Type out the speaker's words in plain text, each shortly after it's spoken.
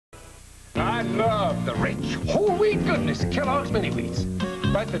I love the rich, whole wheat goodness of Kellogg's Mini Wheats.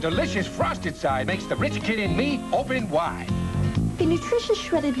 But the delicious frosted side makes the rich kid in me open wide. The nutritious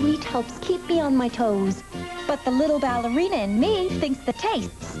shredded wheat helps keep me on my toes. But the little ballerina in me thinks the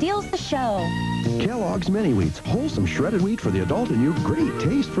taste steals the show. Kellogg's Mini Wheats, wholesome shredded wheat for the adult in you, great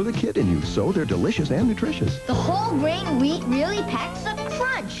taste for the kid in you, so they're delicious and nutritious. The whole grain wheat really packs a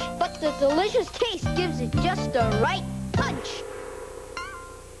crunch, but the delicious taste gives it just the right punch.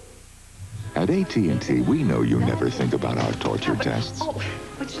 At AT&T, we know you never think about our torture tests. Oh,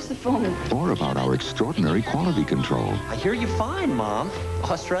 it's just the phone. Or about our extraordinary quality control. I hear you fine, Mom.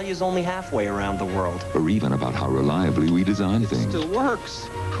 Australia's only halfway around the world. Or even about how reliably we design things. It still works.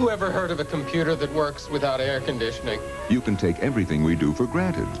 Who ever heard of a computer that works without air conditioning? You can take everything we do for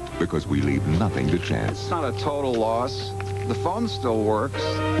granted because we leave nothing to chance. It's not a total loss. The phone still works.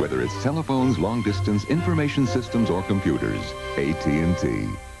 Whether it's telephones, long distance, information systems, or computers, AT&T.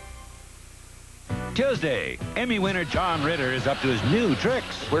 Tuesday, Emmy winner John Ritter is up to his new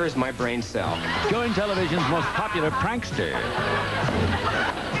tricks. Where is my brain cell? Going television's most popular prankster.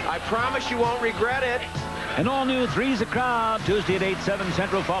 I promise you won't regret it. An all-new Three's a Crowd, Tuesday at 8, 7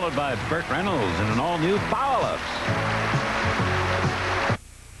 Central, followed by Burt Reynolds in an all-new Power-Ups.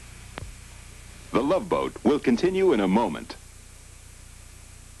 The Love Boat will continue in a moment.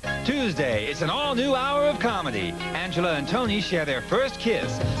 Tuesday, it's an all-new hour of comedy. Angela and Tony share their first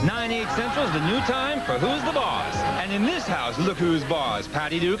kiss. 9/8 Central's the new time for Who's the Boss? And in this house, look who's boss.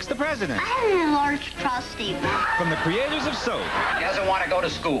 Patty Duke's the president. I have an enlarged prostate. From the creators of Soap. He doesn't want to go to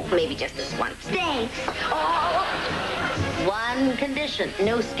school. Maybe just this once. Thanks. Oh. One condition,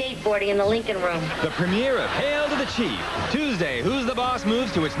 no skateboarding in the Lincoln Room. The premiere of Hail to the Chief. Tuesday, Who's the Boss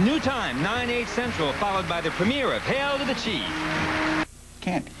moves to its new time, 9/8 Central, followed by the premiere of Hail to the Chief.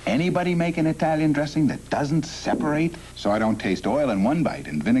 Can't anybody make an Italian dressing that doesn't separate? So I don't taste oil in one bite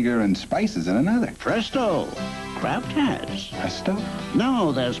and vinegar and spices in another. Presto. Kraft has. Presto?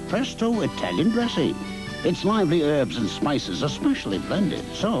 No, there's Presto Italian dressing. Its lively herbs and spices are specially blended,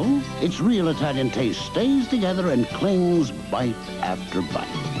 so its real Italian taste stays together and clings bite after bite.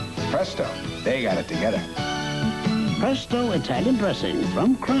 Presto. They got it together. Presto Italian dressing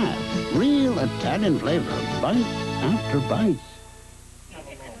from Kraft. Real Italian flavor, bite after bite.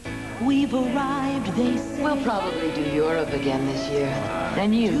 We've arrived, they say. We'll probably do Europe again this year.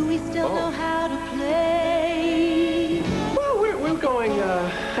 And you? Do we still know how to play? Well, we're going,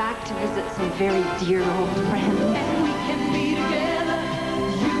 back to visit some very dear old friends.